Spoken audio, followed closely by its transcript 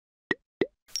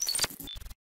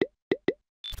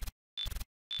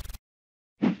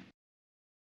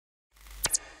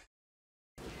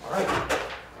All right.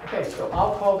 Okay, so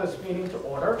I'll call this meeting to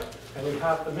order, and we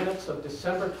have the minutes of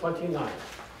December 29th,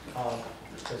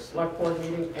 the select board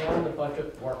meeting and the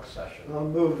budget work session. I'll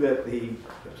move that the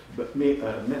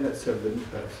minutes of the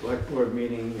select board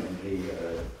meeting and the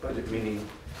budget meeting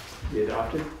be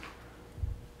adopted.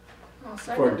 I'll For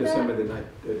second December that.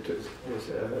 the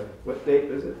 9th. What date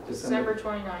is it? December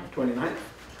 29th. 29th?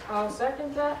 I'll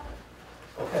second that.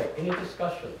 Okay, any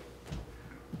discussion?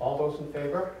 All those in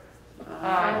favor?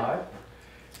 Aye.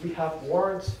 We have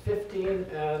warrants 15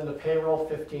 and the payroll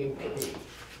 15P.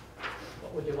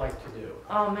 What would you like to do?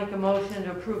 I'll make a motion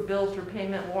to approve bills for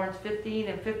payment warrants 15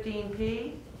 and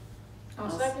 15P.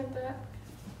 I'll second that.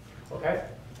 Okay,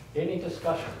 any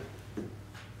discussion?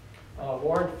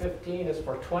 Warrant 15 is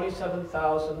for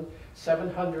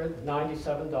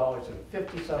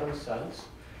 $27,797.57,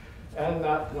 and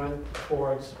that went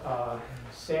towards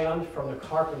sand from the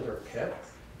carpenter pit,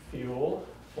 fuel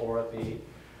for the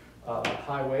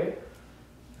highway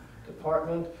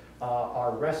department,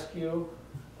 our rescue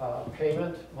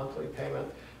payment, monthly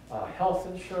payment, health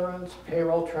insurance,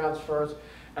 payroll transfers,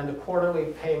 and the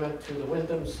quarterly payment to the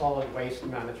Wyndham Solid Waste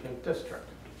Management District.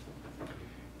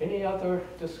 Any other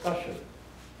discussion?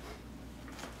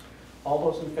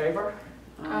 All those in favor?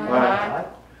 Aye.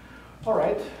 All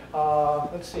right,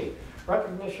 let's see.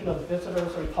 Recognition of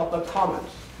visitors and public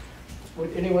comments.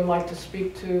 Would anyone like to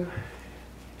speak to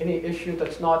any issue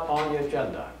that's not on the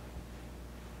agenda?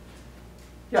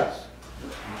 Yes.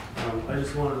 I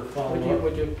just wanted to follow up.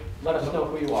 Would you let us know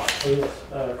who you are?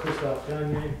 Christophe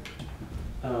Gagne.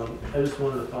 I just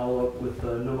wanted to follow up with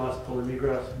the No Mas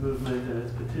Polimigras movement and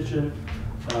its petition.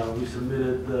 We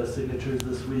submitted the signatures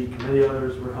this week. Many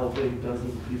others were helping,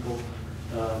 dozens of people.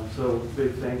 So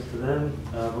big thanks to them.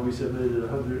 But we submitted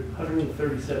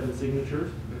 137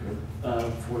 signatures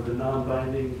for the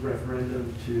non-binding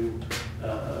referendum to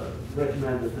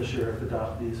recommend that the sheriff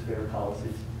adopt these fair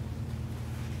policies.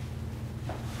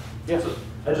 Yes. So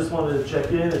I just wanted to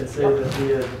check in and say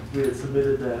that we had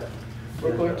submitted that.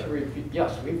 We're going to review,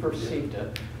 yes, we've received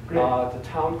it. Great. The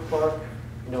town clerk,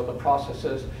 the process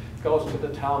is, goes to the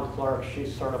town clerk, she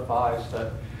certifies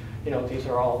that, these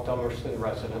are all Dummerston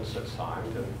residents that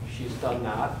signed, and she's done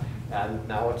that, and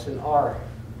now it's in our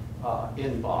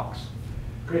inbox.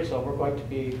 Great. So we're going to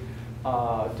be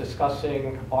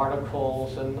discussing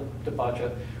articles and the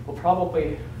budget. We'll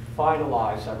probably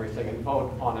finalize everything and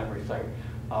vote on everything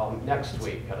next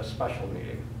week at a special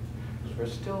meeting. We're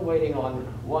still waiting on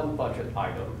one budget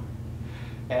item.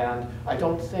 And I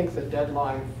don't think the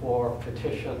deadline for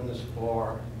petitions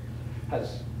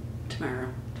has...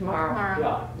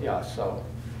 Tomorrow. Yeah, so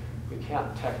we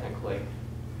can't technically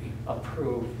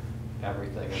approve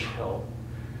everything until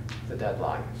the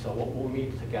deadline. So we'll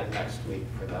meet again next week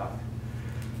for that.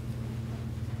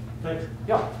 Thanks.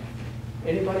 Yeah.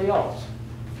 Anybody else?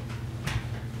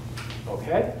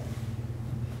 Okay.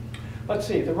 Let's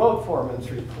see, the road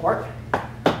foreman's report.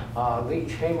 Lee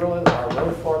Chamberlain, our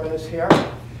road foreman, is here.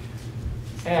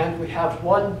 And we have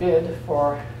one bid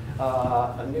for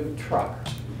a new truck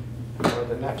for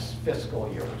the next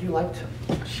fiscal year. Would you like to?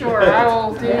 Sure, I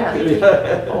will do the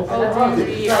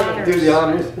honors. Do the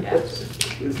honors. Yes.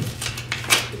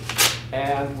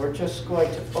 And we're just going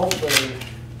to open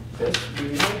this. We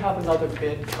may have another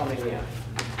bid coming in.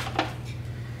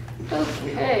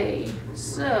 Okay,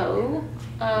 so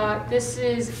this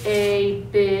is a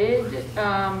bid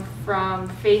from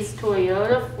Face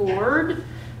Toyota Ford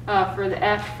for the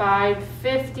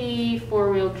F550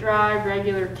 four-wheel drive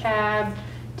regular cab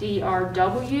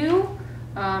DRW,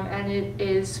 and it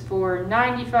is for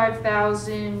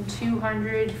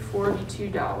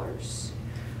 $95,242.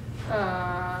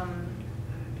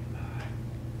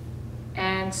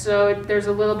 And so there's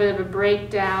a little bit of a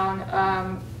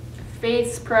breakdown.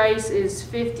 Faith's price is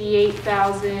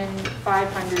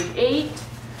 $58,508.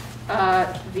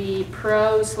 The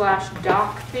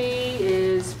pro/doc fee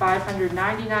is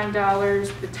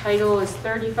 $599. The title is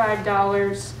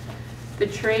 $35. The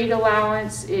trade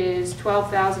allowance is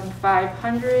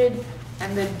 $12,500,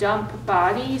 and the dump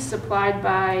body supplied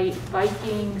by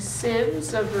Viking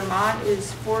Sieves of Vermont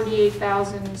is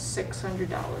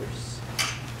 $48,600.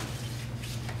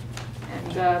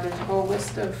 And there's a whole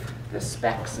list of the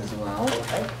specs as well.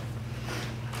 Okay.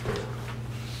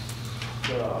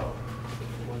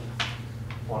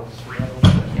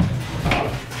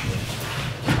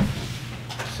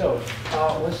 So,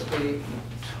 was the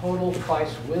total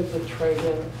price with the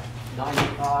trade-in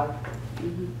 95?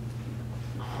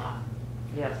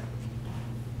 Yes.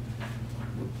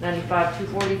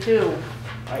 95,242.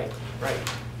 Right.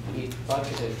 He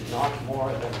budgeted not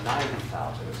more than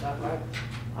 90,000. Is that right?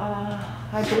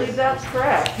 I believe that's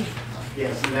correct.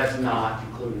 Yes, and that's not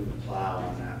including the plow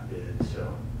on that bid,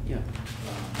 so. Yeah.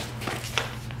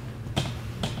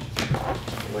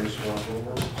 Wastewater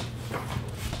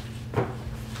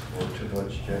or too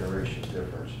much generation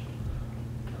difference?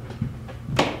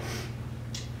 I'm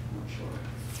not sure.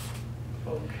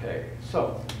 Okay,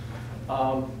 so,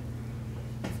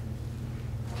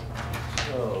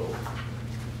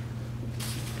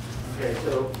 Okay,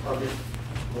 so I'll just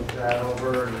look that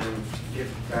over and then get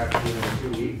back to you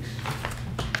in 2 weeks.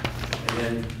 And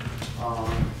then,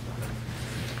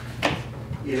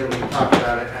 either we can talk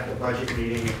about it at the budget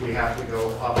meeting if we have to go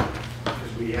up,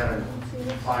 because we haven't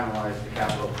finalized the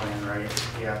capital plan right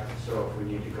yet. So if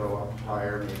we need to go up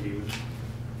higher, maybe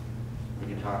we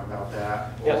can talk about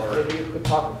that. yes, Or maybe you could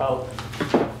talk about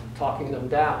talking them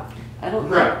down. I don't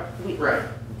Right, think, we, right.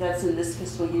 that's in this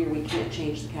fiscal year, we can't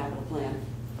change the capital plan.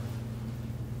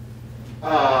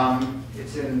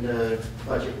 It's in the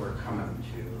budget we're coming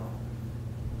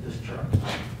to, this truck.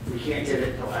 We can't get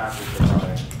it till after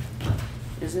July.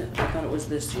 Is it? I thought it was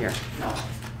this year. No.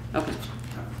 Okay.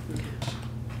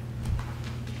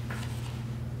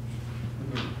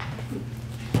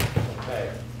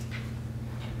 Okay.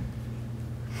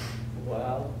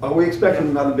 Well, Are we expecting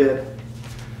another bid?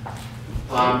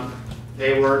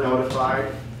 They were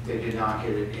notified, they did not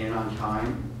get it in on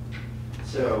time.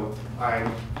 So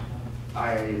I'm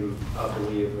a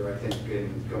believer, I think,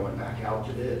 in going back out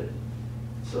to bid.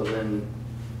 So then,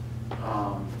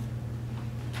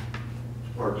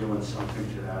 or doing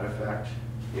something to that effect,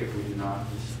 if we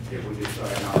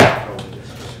decide not to go with this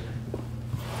bid.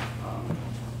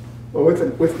 Well,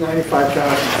 with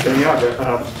 95,000 sitting out there,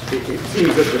 it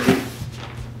seems that it'd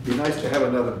be nice to have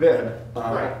another bid.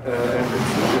 Right.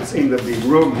 And it seemed to be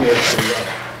room here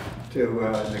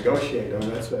to negotiate. I mean,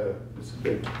 that's a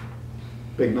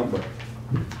big number.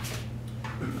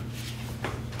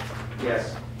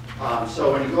 Yes.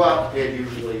 So when you go out to bid,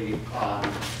 usually you're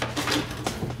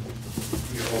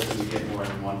hoping to get more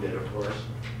than one bid, of course.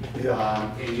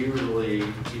 Yeah. And usually,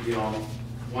 you don't,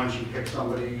 once you pick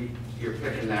somebody, you're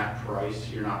picking that price.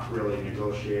 You're not really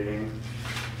negotiating.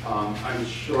 I'm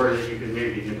sure that you can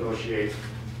maybe negotiate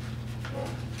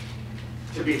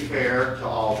to be fair to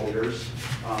all bidders.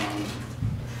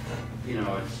 You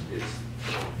know,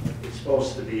 it's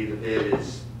supposed to be the bid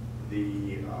is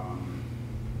the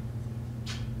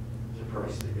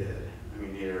price they bid. I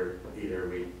mean, either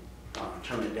we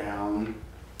turn it down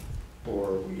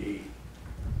or we.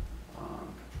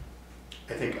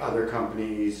 I think other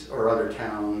companies or other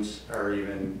towns are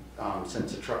even,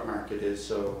 since the truck market is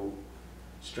so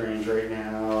strange right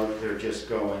now, they're just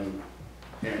going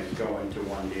to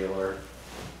one dealer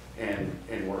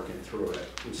and working through it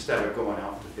instead of going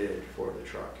out to bid for the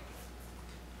truck.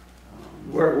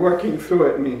 Working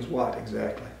through it means what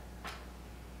exactly?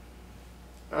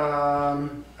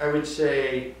 I would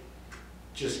say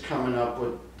just coming up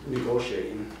with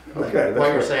negotiating. Like Okay, that's what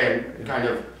you're right. saying, kind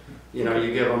of, you know,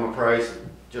 you give them a price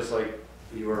just like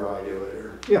you or I do it,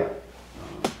 or. Yeah.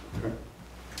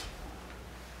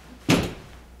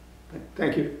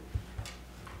 Thank you.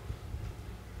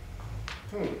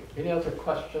 any other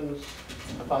questions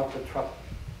about the truck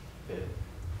bid?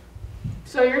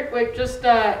 So you're, like, just,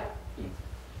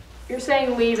 you're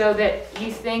saying, Lee, though, that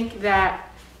you think that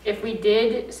if we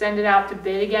did send it out to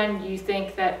bid again, you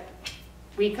think that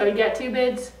we could get 2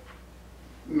 bids?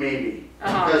 Maybe,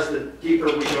 Uh-huh. because the deeper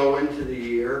we go into the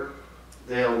year,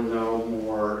 they'll know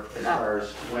more as far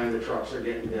as when the trucks are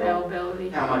getting built, Availability?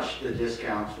 how much the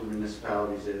discounts from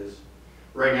municipalities is.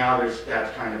 Right now,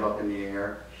 that's kind of up in the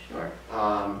air, Sure.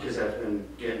 because that's been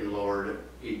getting lowered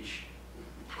each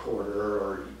quarter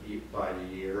or by the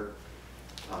year.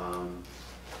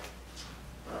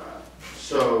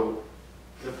 So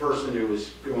the person who was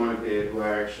going to bid, who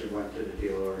I actually went to the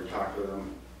dealer and talked to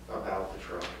them about the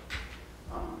truck,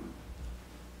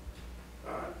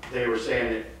 they were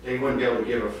saying that they wouldn't be able to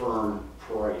give a firm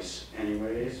price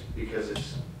anyways, because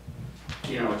it's,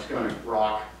 you know, it's gonna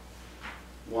rock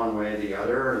one way or the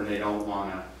other, and they don't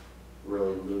wanna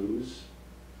really lose.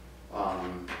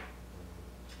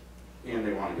 And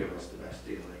they wanna give us the best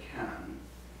deal they can.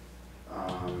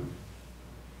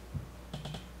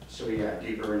 So yeah,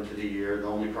 deeper into the year, the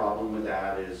only problem with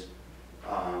that is,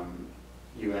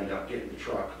 you end up getting the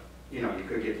truck, you know, you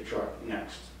could get the truck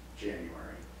next January.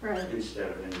 Right.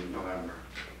 Instead of in November.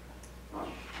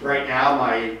 Right now,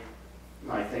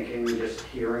 my thinking, just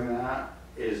hearing that,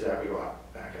 is that we go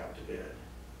back out to bid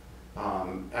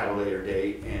at a later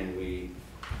date, and we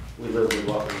live with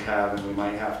what we have, and we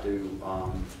might have to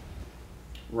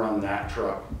run that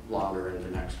truck longer into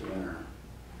next winter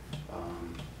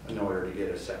in order to get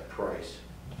a set price.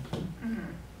 Mm-hmm.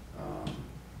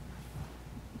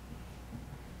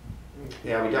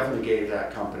 Yeah, we definitely gave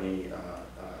that company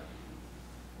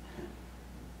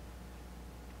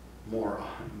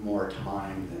more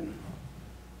time than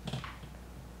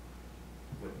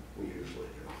what we usually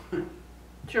do.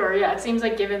 Sure, yeah, it seems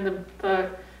like given the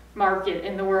market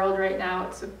in the world right now,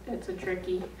 it's a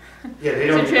tricky, Yeah, they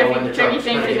don't it's a even know when the tricky truck's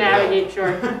thing gonna to get built. navigate,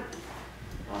 sure.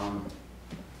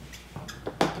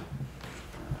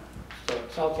 So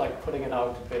it sounds like putting it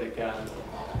out to bid again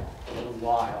in a little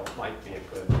while might be a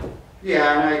good.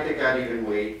 Yeah, and I think I'd even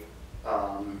wait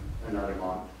another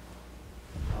month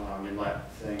and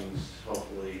let things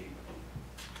hopefully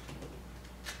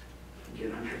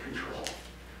get under control.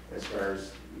 As far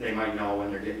as they might know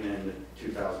when they're getting into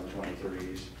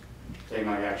 2023s, they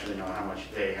might actually know how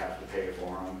much they have to pay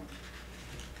for them.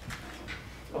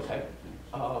 Okay,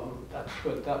 that's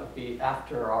good. That would be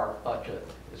after our budget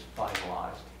is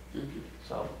finalized.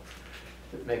 So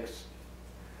it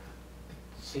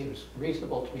seems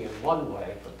reasonable to me in one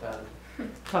way, but then,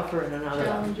 Tougher in another.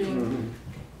 Challenging.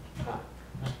 huh.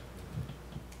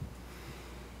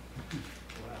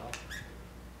 Well,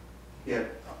 Yeah,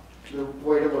 the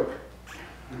way to look,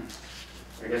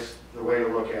 I guess the way to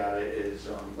look at it is,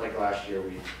 like last year,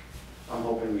 I'm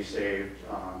hoping we saved,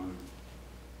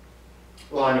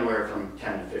 well, anywhere from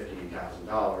 $10,000 to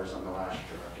 $15,000 on the last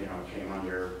truck. You know, it came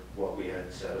under what we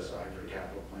had set aside for the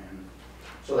capital plan.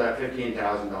 So that $15,000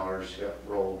 got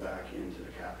rolled back into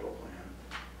the capital plan.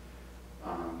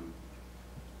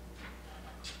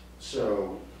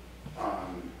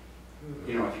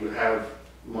 You know, if you have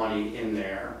money in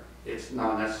there, it's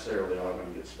not necessarily all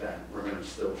going to get spent. We're going to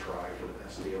still try for the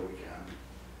best deal we can.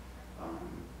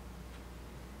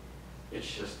 It's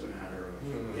just a matter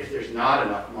of, if there's not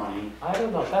enough money. I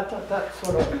don't know, that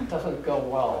sort of doesn't go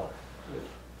well with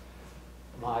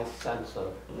my sense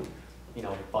of, you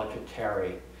know,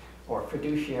 budgetary or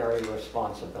fiduciary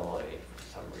responsibility for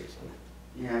some reason.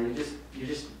 Yeah, you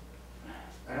just,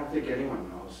 I don't think anyone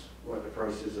knows what the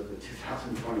prices of the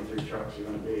 2023 trucks are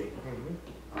going to be.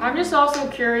 I'm just also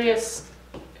curious,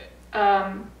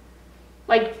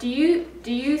 like, do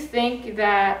you think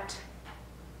that,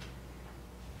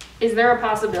 is there a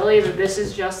possibility that this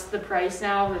is just the price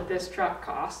now that this truck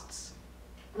costs?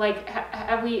 Like,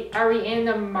 are we in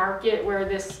a market where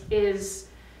this is,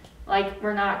 like,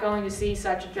 we're not going to see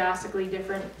such a drastically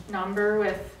different number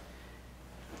with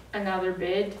another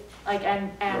bid? Like,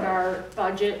 and Right. our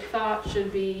budget thought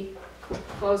should be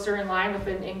closer in line with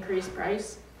an increased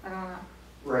price? I don't know.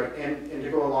 Right, and to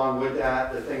go along with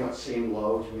that, the thing that seemed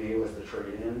low to me was the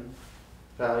trade-in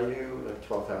value, the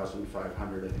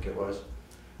 $12,500, I think it was.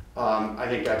 I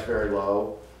think that's very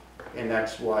low, and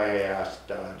that's why I asked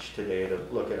Dodge today to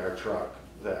look at our truck,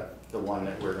 the one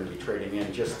that we're gonna be trading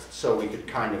in, just so we could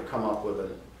kind of come up with a,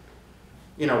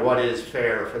 you know, what is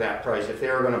fair for that price. If they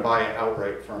were gonna buy it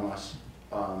outright from us,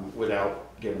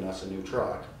 without giving us a new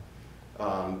truck,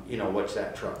 you know, what's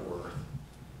that truck worth?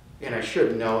 And I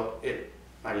should note,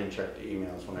 I didn't check the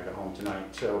emails when I got home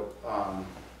tonight, so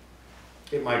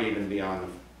it might even be on the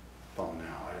phone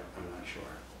now, I'm not sure.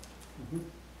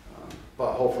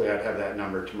 But hopefully I'd have that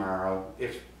number tomorrow.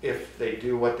 If they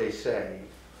do what they say,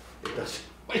 it doesn't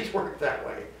always work that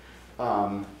way.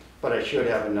 But I should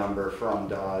have a number from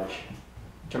Dodge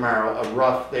tomorrow, a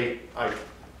rough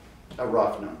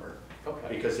number. Okay.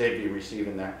 Because they'd be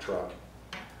receiving that truck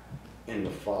in the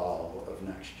fall of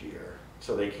next year.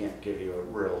 So they can't give you a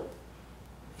real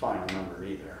final number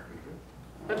either.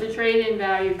 But the trade-in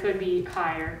value could be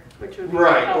higher, which would be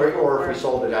Right, helpful. or if we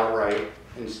sold it outright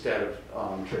instead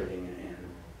of trading it in,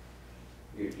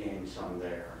 you'd gain some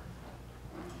there.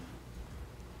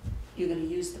 You gonna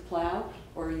use the plow,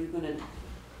 or are you gonna We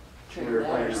trade were that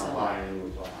or planning on sell it? buying a new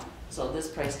plow. So this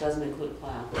price doesn't include a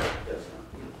plow? But it doesn't.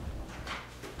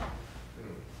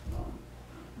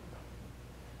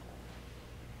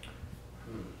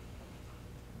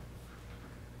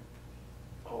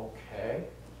 Okay.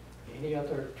 Any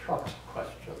other trucks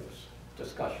questions,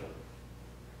 discussion?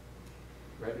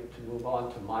 Ready to move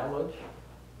on to mileage?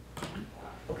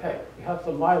 Okay, we have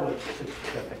the mileage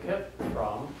certificate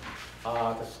from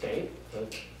the state, the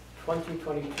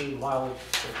 2022 mileage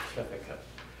certificate.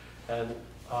 And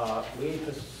we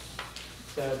just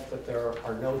said that there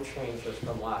are no changes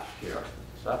from last year.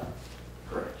 Is that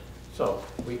Correct. so?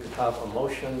 We could have a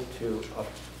motion to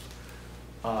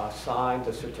sign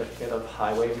the certificate of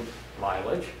highway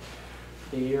mileage,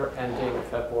 the year ending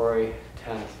February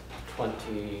 10th,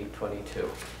 2022.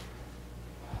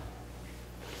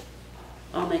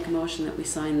 I'll make a motion that we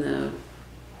sign the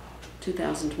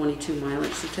 2022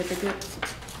 mileage certificate.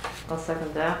 I'll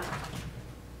second that.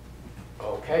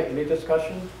 Okay, any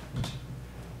discussion?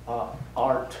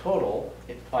 Our total,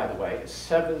 by the way, is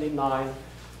 79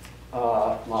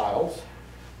 miles.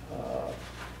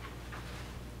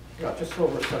 Yeah, just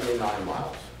over 79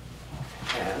 miles.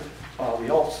 And we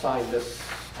all signed this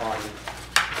on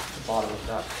the bottom of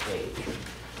that page.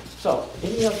 So,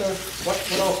 any other,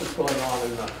 what else is going on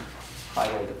in the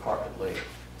highway department, Lee?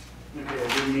 Okay,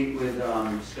 I did meet with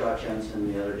Scott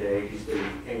Jensen the other day. He's the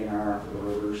A&R for the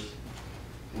rivers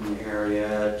in the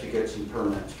area to get some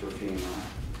permits for FEMA.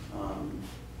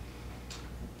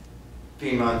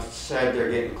 FEMA said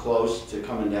they're getting close to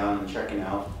coming down and checking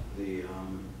out the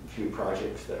few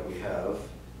projects that we have.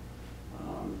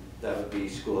 That would be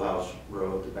Schoolhouse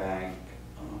Road, the bank,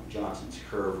 Johnson's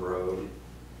Curve Road,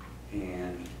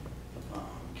 and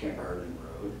Camp Hardin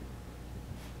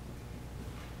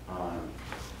Road.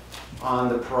 On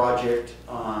the project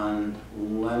on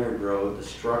Leonard Road, the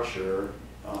structure,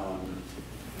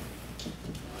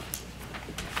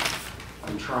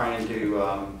 I'm trying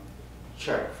to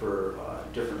check for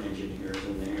different engineers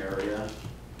in the area,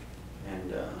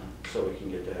 and so we can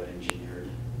get that engineered.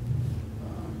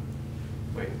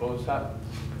 Wait, what was that?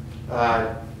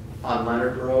 On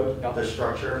Leonard Road, Yep. the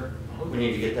structure, we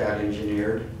need to get that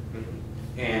engineered.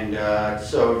 Mm-hmm. And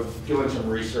so doing some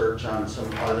research on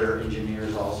some other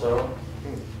engineers also.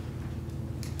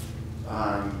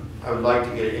 I would like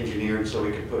to get it engineered so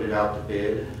we could put it out to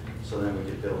bid, so then we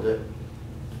could build it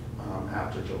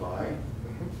after July.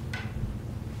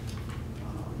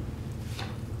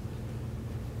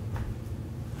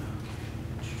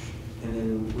 And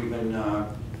then we've been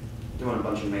doing a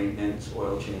bunch of maintenance,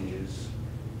 oil changes.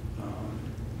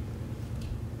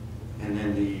 And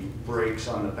then the brakes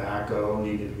on the backhoe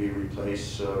needed to be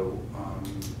replaced, so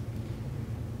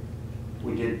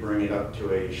we did bring it up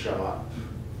to a shop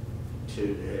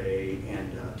today,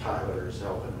 and Tyler is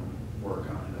helping them work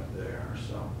on it up there,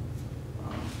 so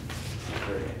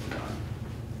they're getting done.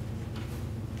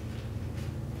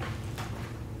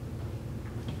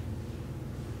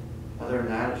 Other than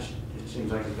that, it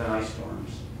seems like it's been ice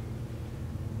storms.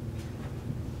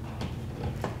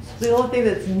 The only thing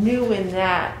that's new in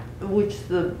that, which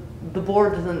the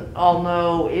board doesn't all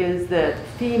know, is that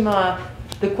FEMA,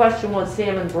 the question was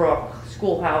Salmon Brook,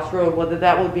 Schoolhouse Road, whether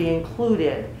that would be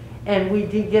included. And we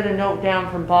did get a note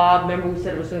down from Bob. Remember we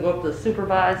said it was going to go up to the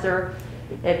supervisor.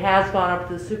 It has gone up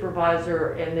to the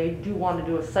supervisor, and they do want to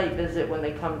do a site visit when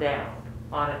they come down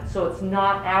on it. So it's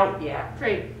not out yet.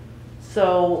 Great.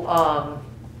 So,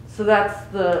 so that's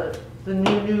the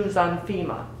new news on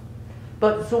FEMA.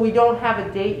 But, so we don't have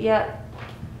a date yet?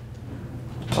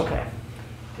 Okay.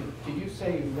 Did you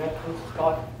say you met with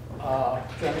Scott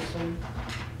Jensen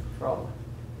from?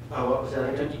 What was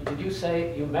that again? Did you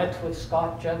say you met with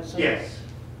Scott Jensen? Yes,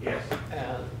 yes.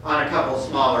 And On a couple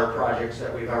smaller projects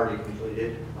that we've already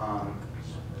completed.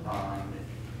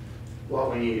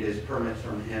 What we need is permits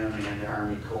from him and the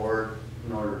Army Corps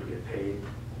in order to get paid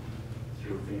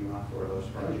through FEMA for those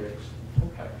projects.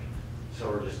 okay, So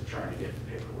we're just trying to get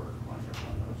the paperwork on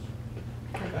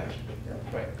those. okay,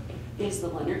 great. Is the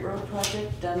Leonard Road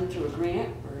project done through a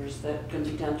grant, or is that going to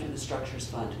be done through the Structures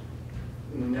Fund?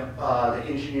 No, the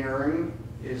engineering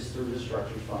is through the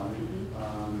structure fund,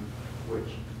 which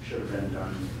should have been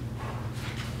done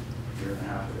a year and a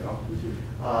half ago.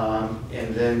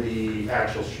 And then the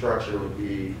actual structure would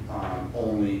be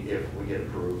only if we get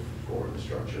approved for the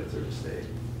structure through the state.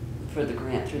 For the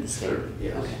grant through the state?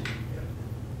 Yes. Okay.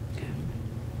 Yeah. Okay.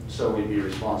 So we'd be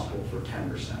responsible for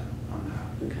 10% on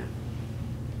that. Okay.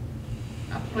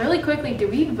 Really quickly, do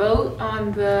we vote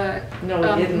on the No,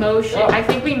 we didn't. motion? No. I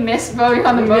think we missed voting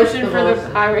on the We missed motion the for the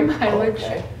motion. highway mileage.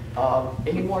 Okay,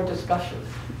 any more discussion?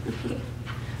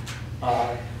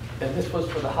 And this was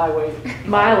for the highway?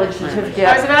 Mileage I was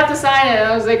certificate. about to sign it, and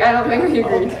I was like, I don't think we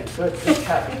agreed. Okay, good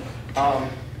catch.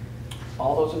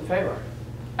 All those in favor?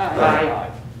 Aye.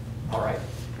 All right,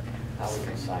 now we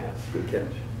can sign it. Good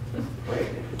catch. Great,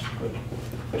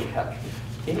 good catch.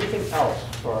 Anything else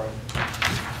for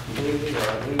Lee, or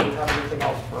Lee, you have anything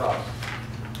else for us?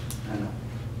 I know.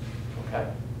 Okay.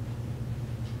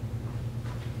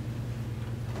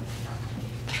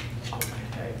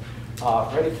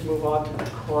 Okay, ready to move on to the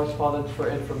correspondence for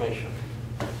information.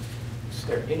 Is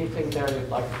there anything there you'd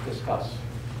like to discuss?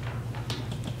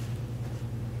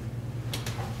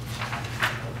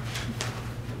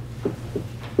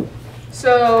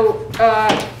 So,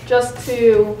 just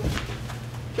to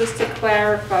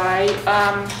clarify,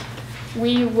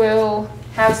 we will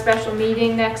have a special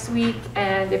meeting next week,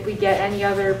 and if we get any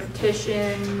other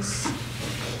petitions,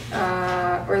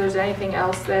 or there's anything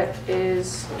else that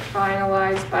is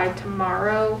finalized by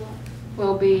tomorrow,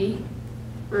 we'll be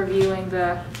reviewing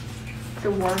the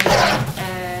warrant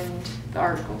and the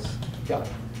articles? Yeah.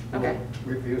 Okay.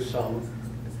 We'll review some,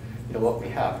 what we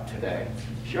have today,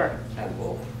 Sure. and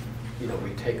we'll,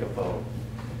 we take a vote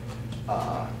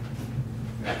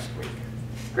next week.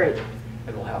 Great.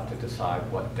 And we'll have to decide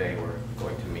what day we're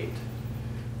going to meet.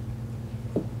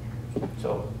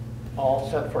 So, all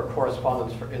set for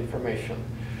correspondence for information.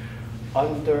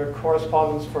 Under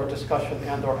correspondence for discussion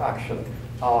and/or action,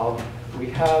 we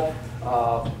had,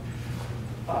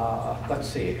 let's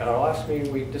see, at our last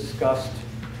meeting we discussed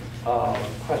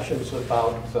questions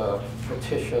about the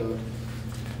petition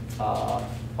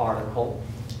article,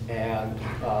 and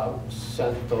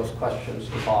sent those questions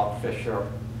to Bob Fisher,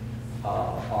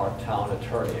 our town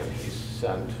attorney, and he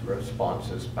sent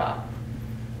responses back.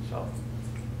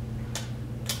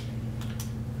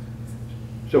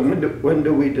 So when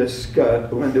do we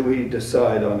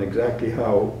decide on exactly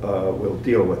how we'll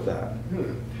deal with that?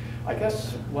 I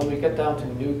guess when we get down to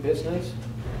new business,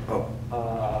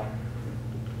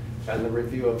 and the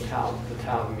review of the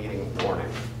town meeting warning,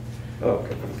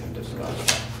 Okay. we can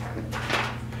discuss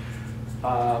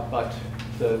that. But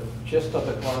the gist of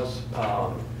it was,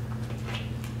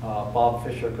 Bob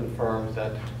Fisher confirmed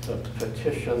that the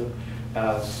petition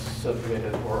as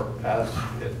submitted, or as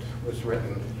it was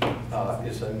written,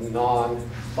 is a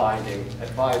non-binding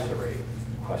advisory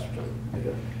question.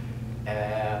 Okay.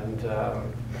 And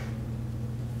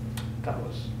that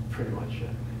was pretty much it.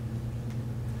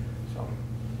 So,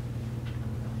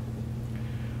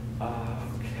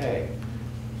 okay.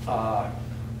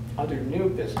 Under new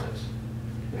business,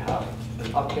 we have an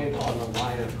update on the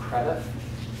line of credit.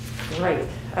 Right.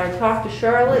 I talked to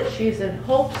Charlotte. She's in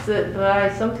hopes that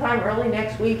by sometime early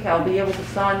next week, I'll be able to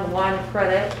sign the line of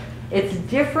credit. It's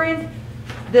different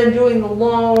than doing the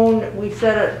loan. We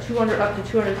set at 200 up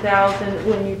to 200,000.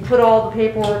 When you put all the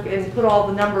paperwork and put all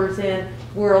the numbers in,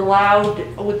 we're allowed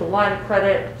with the line of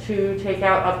credit to take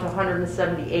out up to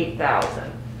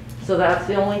 178,000. So that's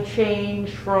the only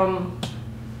change from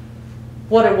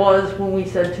what it was when we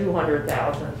said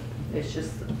 200,000. It's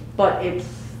just, but it's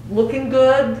looking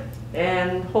good,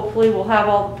 and hopefully we'll have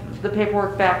all the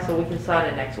paperwork back so we can sign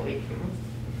it next week.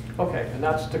 Okay, and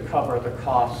that's to cover the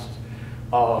cost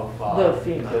of The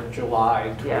FEMA. the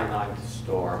July 29th Yeah.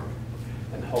 storm,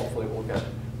 and hopefully we'll get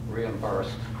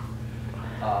reimbursed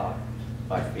by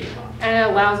FEMA. And it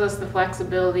allows us the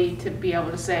flexibility to be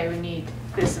able to say we need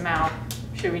this amount,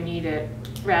 should we need it,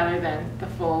 rather than the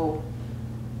full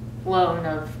loan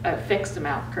of a fixed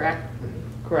amount, correct?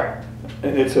 Correct.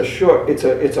 And it's a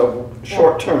short-term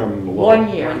loan. 1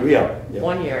 year. Yeah.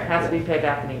 1 year. It has to be paid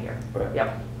back in a year. Right.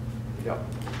 Yep. Yep.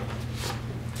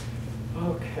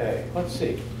 Okay, let's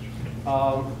see.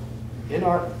 In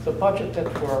the budget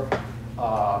that we're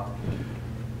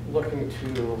looking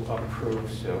to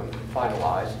approve soon,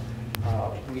 finalize,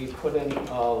 we put in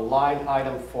a line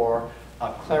item for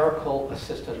a clerical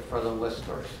assistant for the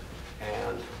listers.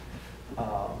 And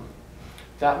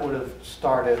that would have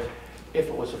started, if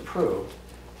it was approved,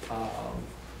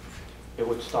 it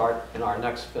would start in our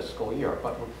next fiscal year.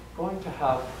 But we're going to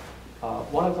have,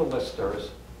 one of the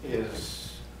listers is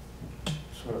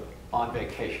sort of on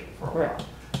vacation for a while. Right.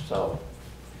 So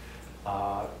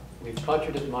we've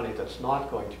budgeted money that's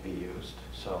not going to be used.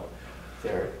 So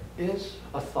there is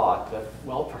a thought that,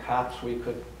 well, perhaps we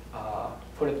could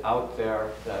put it out there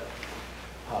that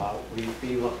we'd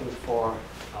be looking for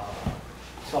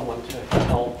someone to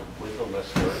help with the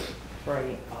listers.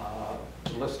 Right.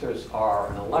 The listers are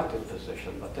an elected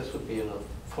position, but this would be an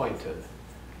appointed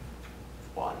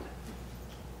one.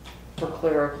 For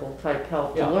clerical type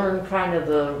help, Yeah. to learn kind of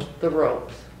the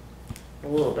ropes, a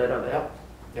little bit of it. Yep,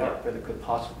 yep, and it could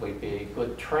possibly be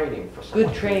good training for someone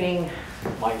Good training, who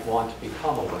might want to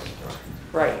become a lister.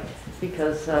 right,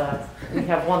 because we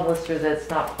have one lister that's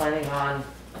not planning on,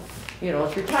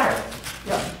 is retiring.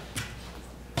 Yeah.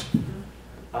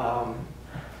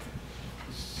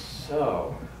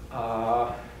 So,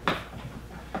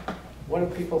 what do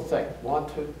people think? Want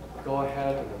to go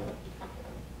ahead and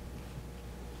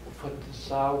put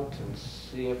this out and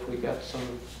see if we get some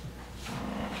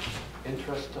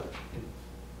interest?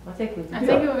 I think we. I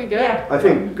think it would be good. Yeah. I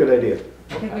think, good idea.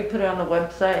 I think we put it on the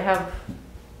website.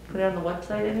 Put it on the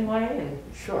website anyway, and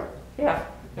Sure, yeah.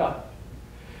 yeah.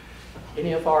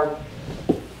 Any of our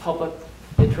public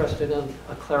interested in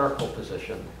a clerical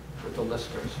position with the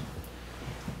listers?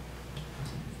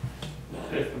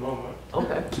 At the moment.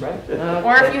 Okay, great,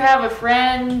 Or if you have a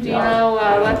friend,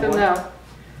 let them know.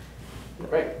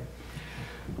 great.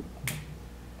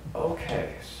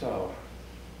 Okay, so,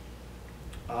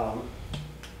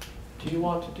 do you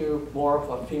want to do more of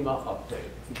a FEMA update?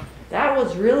 That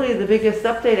was really the biggest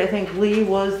update, I think, Lee,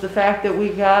 was the fact that we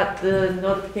got the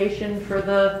notification for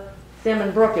the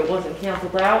Salmon Brook, it wasn't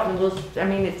canceled out, and we'll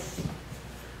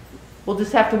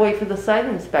just have to wait for the site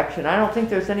inspection. I don't think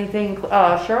there's anything,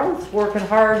 Charlotte's working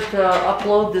hard to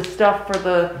upload this stuff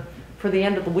for the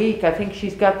end of the week. I think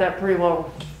she's got that pretty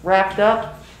well wrapped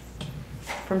up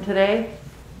from today.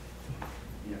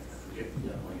 Yeah, we're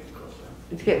getting closer.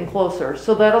 It's getting closer.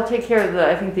 So that'll take care of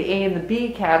I think the A and the B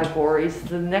categories.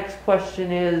 The next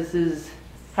question is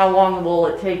how long will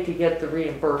it take to get the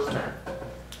reimbursement?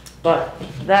 But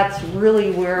that's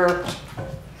really where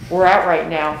we're at right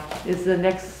now, is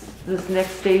this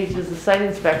next stage is the site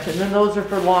inspection. Then those are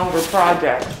for longer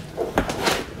projects.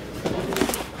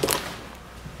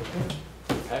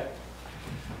 Okay,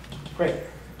 great.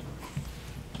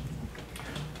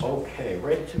 Okay,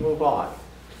 ready to move on.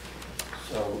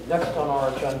 So next on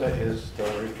our agenda is the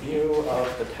review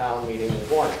of the town meeting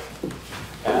warning.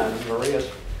 And Maria's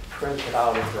printed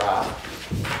out a draft.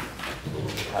 We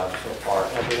have so far,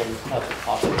 everyone has a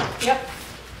copy. Yep.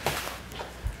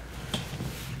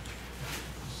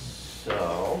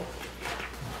 So,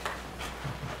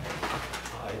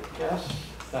 I guess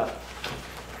that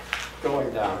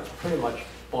going down is pretty much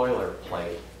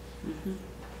boilerplate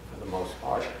for the most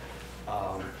part.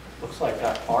 Looks like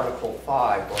that Article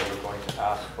 5, where we're going to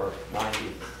ask for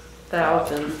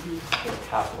 90,000 in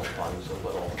capital funds, a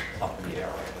little up in the air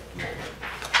at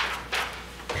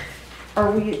the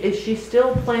moment. Is she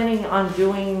still planning on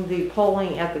doing the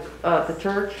polling at the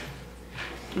church?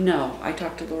 No, I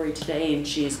talked to Lori today and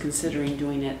she is considering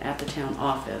doing it at the town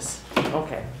office.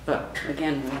 Okay. But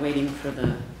again, we're waiting for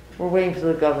the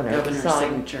governor to governor's sign.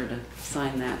 signature to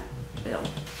sign that bill.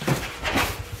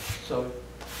 So,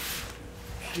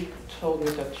 she told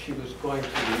me that she was going to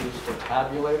use the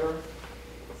tabulator.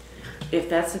 If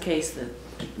that's the case, that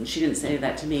she didn't say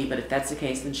that to me, but if that's the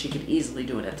case, then she could easily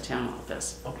do it at the town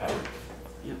office. Okay.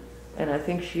 And I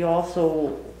think she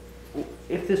also,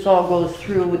 if this all goes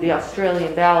through with the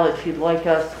Australian ballot, she'd like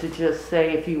us to just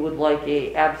say if you would like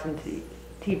a absentee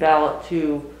ballot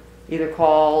to either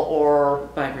call or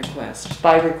By request.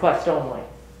 by request only.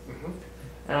 Mhm.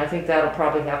 And I think that'll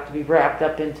probably have to be wrapped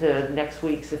up into next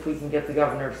week's if we can get the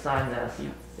governor to sign this. Yeah.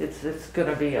 It's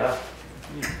gonna be a,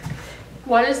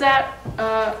 What is that?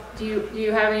 Do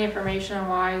you have any information on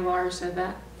why Laura said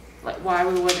that? Like why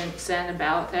we wouldn't send a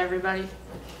ballot to everybody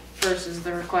versus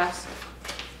the request?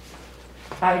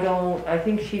 I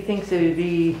think she thinks it would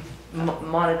be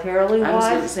monetarily I was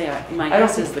going to wise, say, my I don't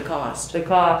guess is think- the cost. the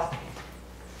cost.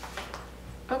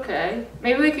 Okay,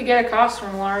 maybe we could get a cost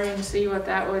from Laurie and see what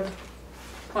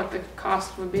the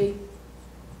cost would be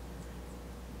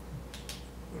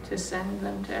to send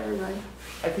them to everybody.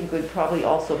 I think would probably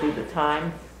also be the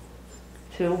time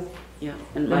too. Yeah,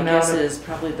 and The my amount guess of- is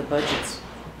probably the budget's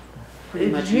pretty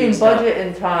It's much between used up. budget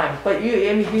and time, but you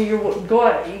go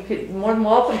out, you could, more than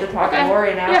welcome to talk to Okay,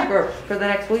 Lori and ask yeah. her for the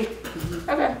next week.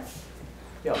 Okay.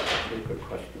 Yeah, that's a good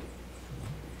question.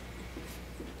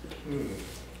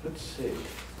 Let's see.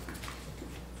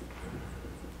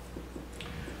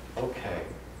 Okay.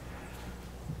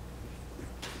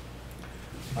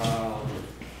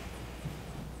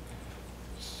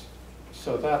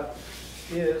 So that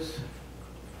is,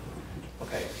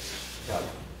 okay, yeah,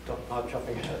 not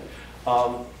jumping ahead.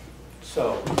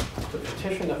 So the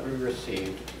petition that we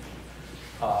received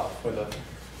for the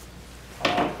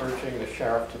urging the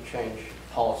sheriff to change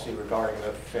policy regarding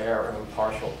the fair and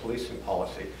impartial policing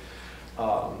policy.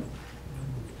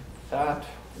 That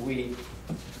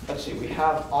let's see, we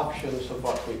have options of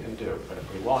what we can do, but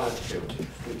if we wanted to,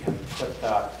 we can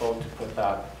vote to put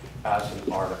that as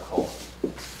an article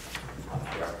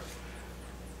here.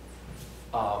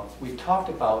 We talked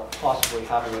about possibly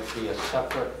having it be a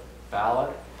separate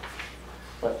ballot,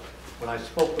 but when I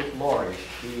spoke with Lori,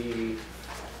 she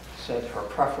said her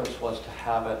preference was to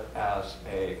have it as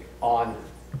on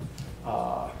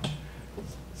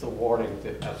the warning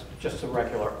as just a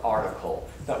regular article.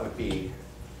 That would be,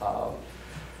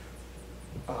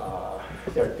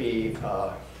 there'd be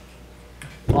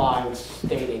lines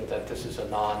stating that this is a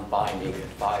non-binding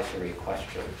advisory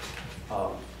question.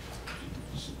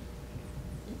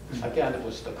 Again, it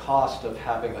was the cost of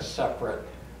having a separate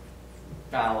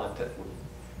ballot that would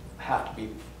have to be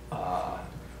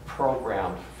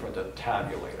programmed for the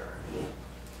tabulator.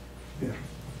 Yeah.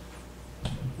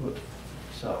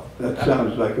 So That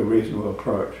sounds like a reasonable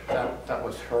approach. that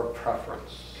was her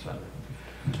preference.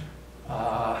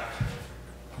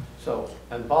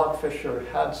 And Bob Fisher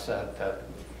had said that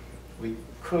we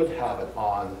could have it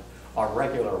on our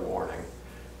regular warning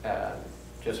and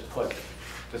just put,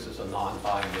 this is a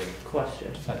non-binding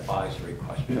Question. advisory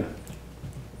question. Yeah.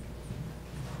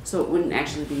 So it wouldn't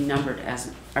actually be numbered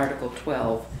as Article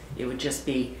 12, it would just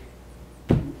be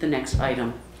the next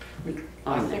item.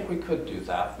 I think we could do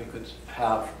that. We could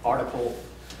have Article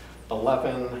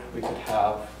 11, we could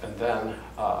have, and then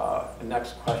the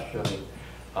next question,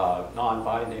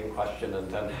 non-binding question, and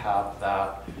then have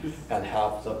that, and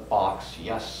have the box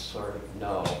yes or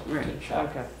no to Right. check.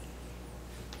 Okay.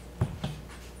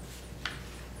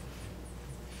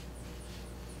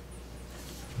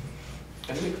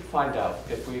 And we could find out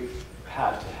if we've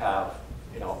had to have,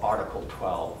 Article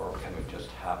 12, or can we just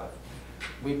have it?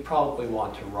 We probably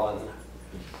want to run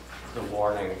the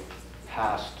warning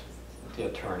past the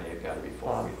attorney again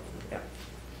before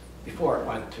before it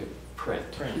went to print.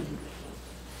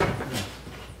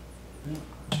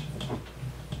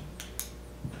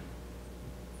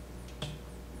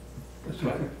 That's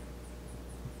okay.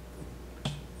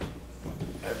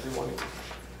 Everyone,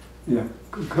 Yeah,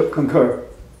 concur.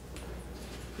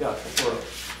 yeah, I think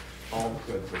we're all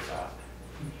good with that.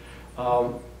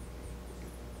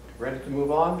 Ready to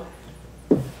move on?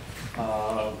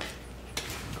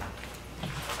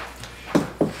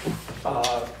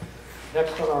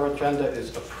 Next on our agenda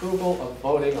is approval of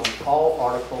voting on all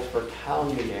articles for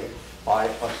town meeting by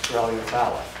Australian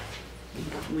ballot.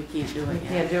 We can't do We it yet.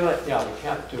 can't do it. Yeah, we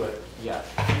can't do it yet.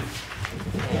 And,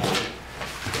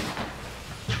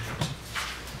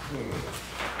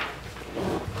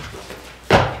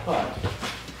 but,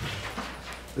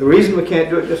 The reason we can't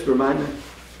do it, just remind me?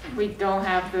 We don't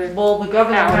have the, Well, the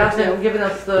governor Power hasn't to. given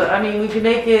us the, I mean, we could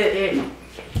make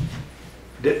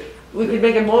we could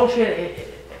make a motion,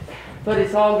 but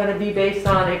it's all gonna be based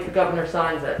on if the governor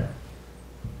signs it.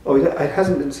 Oh, yeah, it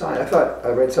hasn't been signed. I thought I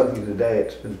read something today.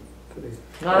 It's been pretty.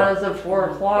 Not as of 4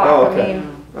 o'clock, Oh, I okay.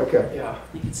 mean, Okay. yeah, I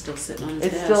think it's still sitting on his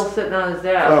it's desk. still sitting on his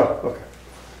desk. Oh, okay.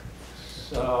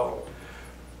 so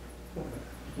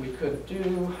we could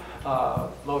do a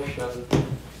motion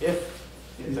if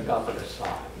the governor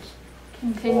signs.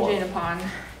 contingent upon,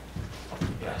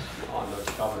 Yes, on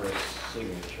the governor's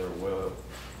signature, we'll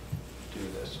do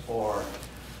this, or,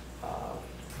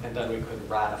 and then we could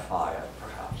ratify it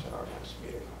perhaps at our next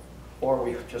meeting. Or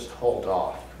we could just hold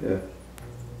off. Yeah.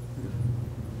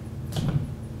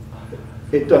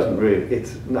 It doesn't really,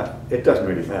 it doesn't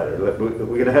really matter.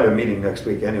 We're gonna have a meeting next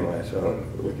week anyway, so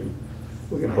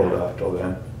we can hold off till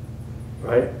then,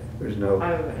 right? There's no,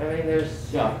 I mean,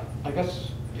 there's, Yeah, I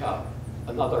guess, yeah,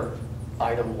 another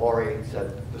item Lori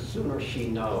said, the sooner she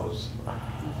knows,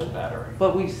 the better.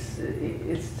 but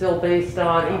it's still based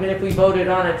on, even if we voted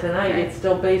on it tonight, it's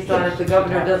still based on if the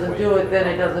governor doesn't do it, then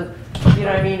it doesn't, you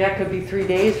know what I mean? That could be 3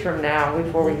 days from now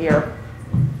before we hear.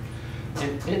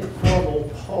 An informal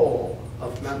poll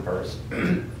of members,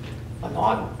 a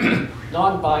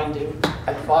non-binding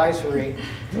advisory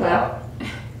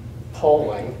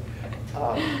polling.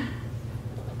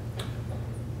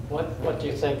 What do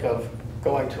you think of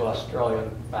going to Australian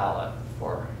ballot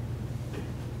for?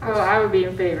 oh, I would be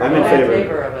in favor. I'm of in that.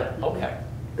 favor. of it, Okay,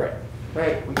 great.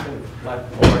 right. We can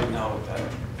let Lori know that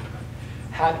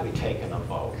had we taken a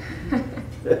vote,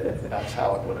 that's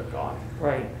how it would have gone.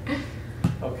 Right.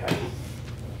 Okay.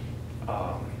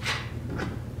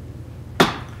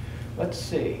 Let's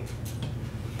see.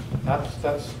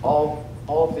 That's all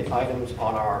of the items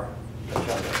on our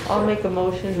agenda. I'll make a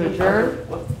motion to adjourn.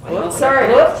 Whoops,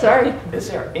 Sorry. Is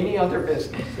there any other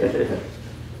business?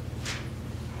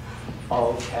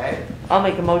 Okay. I'll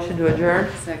make a motion to adjourn.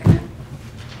 Second.